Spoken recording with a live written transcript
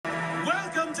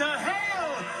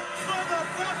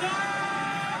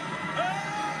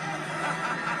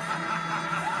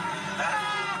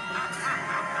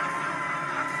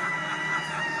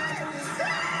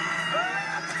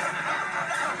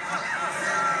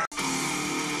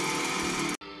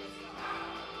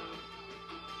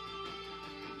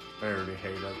I already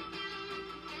hate it.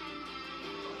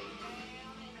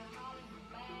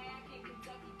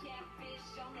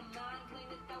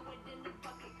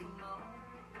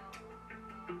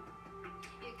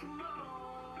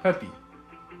 Peppy.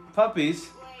 Puppies.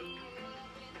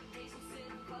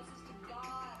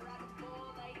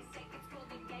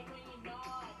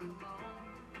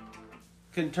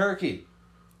 Kentucky.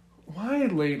 Why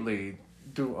lately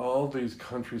do all these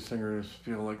country singers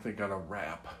feel like they gotta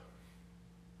rap?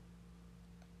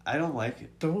 I don't like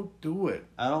it. Don't do it.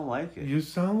 I don't like it. You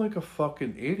sound like a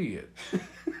fucking idiot.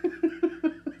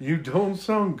 You don't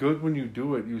sound good when you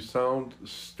do it. You sound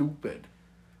stupid.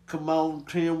 Come on,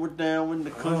 Tim, we're down in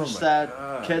the countryside.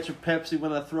 Catch a Pepsi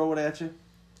when I throw it at you.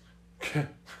 Catch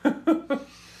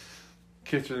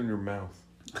it in your mouth.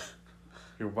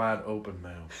 Your wide open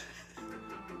mouth.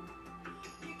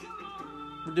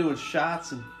 We're doing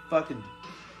shots and fucking...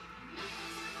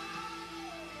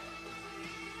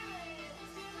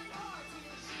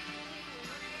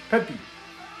 Peppy.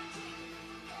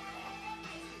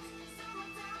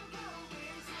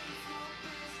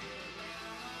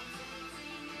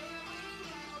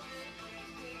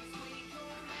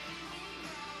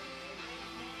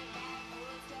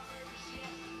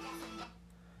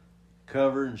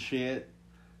 Cover and shit.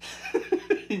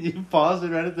 And you paused it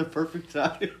right at the perfect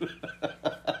time.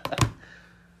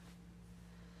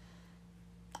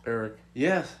 Eric.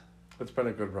 Yes. It's been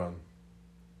a good run.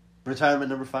 Retirement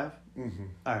number 5? Mm-hmm.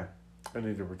 Alright. I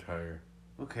need to retire.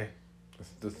 Okay.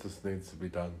 This needs to be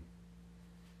done.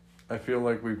 I feel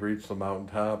like we've reached the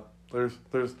mountaintop. I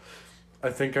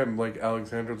think I'm like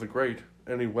Alexander the Great,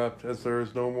 and he wept as there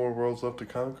is no more worlds left to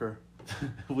conquer.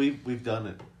 We've done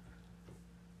it.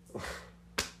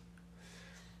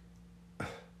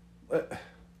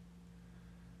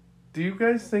 Do you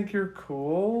guys think you're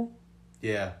cool?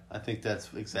 Yeah, I think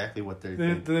that's exactly what they're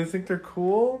Do thinking. they think they're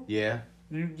cool? Yeah.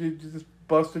 You just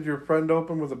busted your friend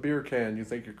open with a beer can. You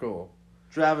think you're cool?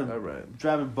 Driving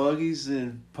Alright. buggies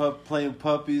and playing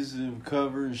puppies and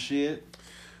cover and shit.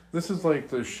 This is like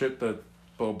the shit that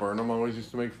Bo Burnham always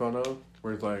used to make fun of,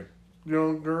 where he's like,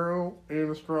 young girl in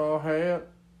a straw hat.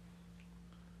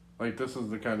 Like, this is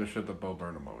the kind of shit that Bo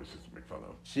Burnham always used to make fun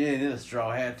of. She ain't in a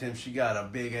straw hat, Tim. She got a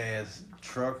big ass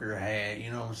trucker hat,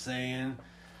 you know what I'm saying?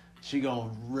 She gonna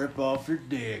rip off your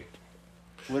dick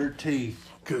with her teeth.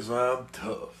 'Cause I'm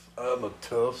tough. I'm a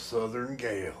tough southern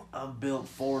gal. I'm built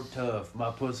Ford tough. My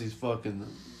pussy's fucking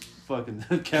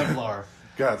Kevlar.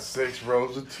 Got 6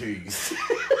 rows of teeth.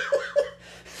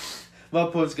 My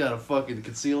puss got a fucking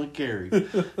conceal and carry.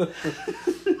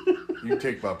 You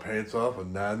take my pants off, a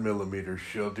 9mm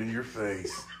shoved in your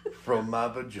face from my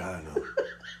vagina.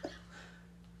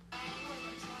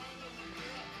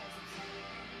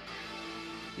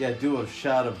 Yeah, do a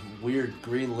shot of weird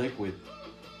green liquid.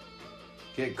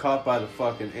 Get caught by the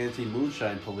fucking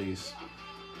anti-moonshine police.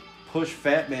 Push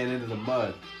fat man into the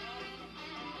mud.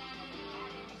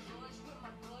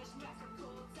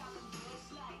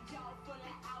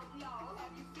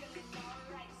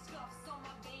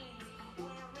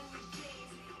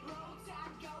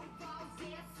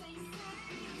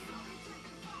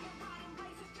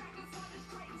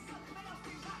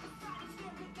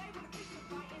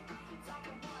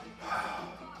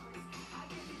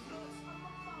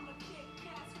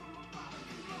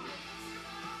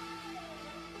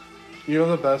 You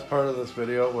know the best part of this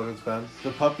video, what it's been?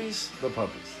 The puppies? The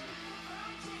puppies.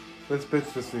 This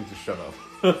bitch just needs to shut up.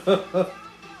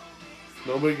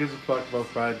 Nobody gives a fuck about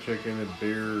fried chicken and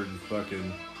beer and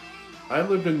fucking... I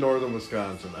lived in northern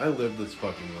Wisconsin. I lived this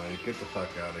fucking way. Get the fuck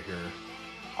out of here.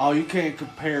 Oh, you can't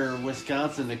compare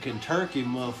Wisconsin to Kentucky,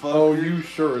 motherfucker. Oh, you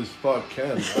sure as fuck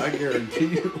can. I guarantee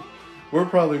you. We're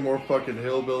probably more fucking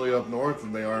hillbilly up north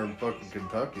than they are in fucking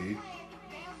Kentucky.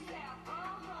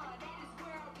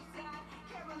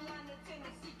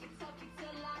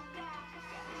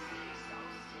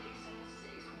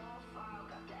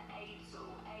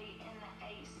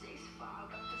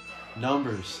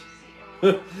 Numbers.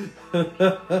 I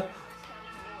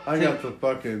got the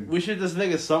fucking... We should just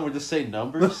make a song where just say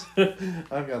numbers.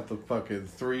 I got the fucking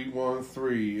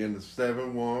 313 and the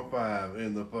 715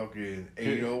 and the fucking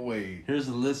 808. Here's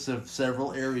a list of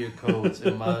several area codes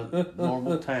in my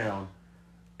normal town.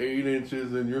 8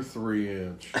 inches in your 3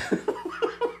 inch.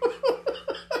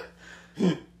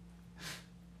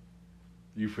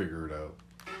 You figure it out.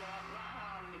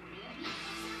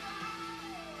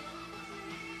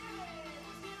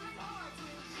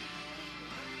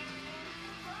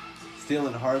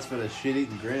 Stealing hearts with a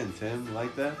shit-eating grin, Tim. You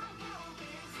like that?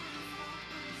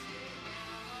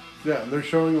 Yeah, and they're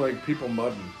showing like people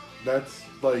mudding. That's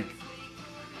like...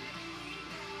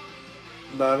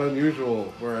 not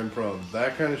unusual where I'm from.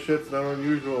 That kind of shit's not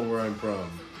unusual where I'm from.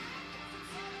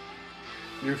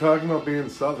 You're talking about being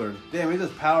Southern. Damn, we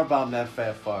just powerbombed that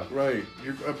fat fuck. Right.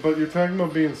 But you're talking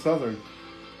about being Southern.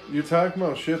 You're talking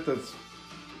about shit that's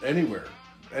anywhere.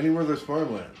 Anywhere there's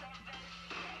farmland.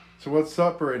 So what's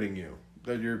separating you?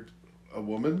 That you're a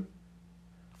woman?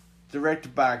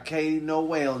 Directed by Katie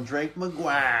Noel and Drake McGuire.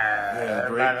 Yeah,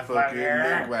 Drake fucking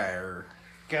McGuire.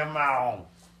 Come on.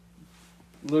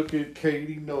 Look at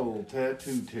Katie Noel,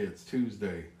 Tattoo Tits,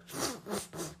 Tuesday.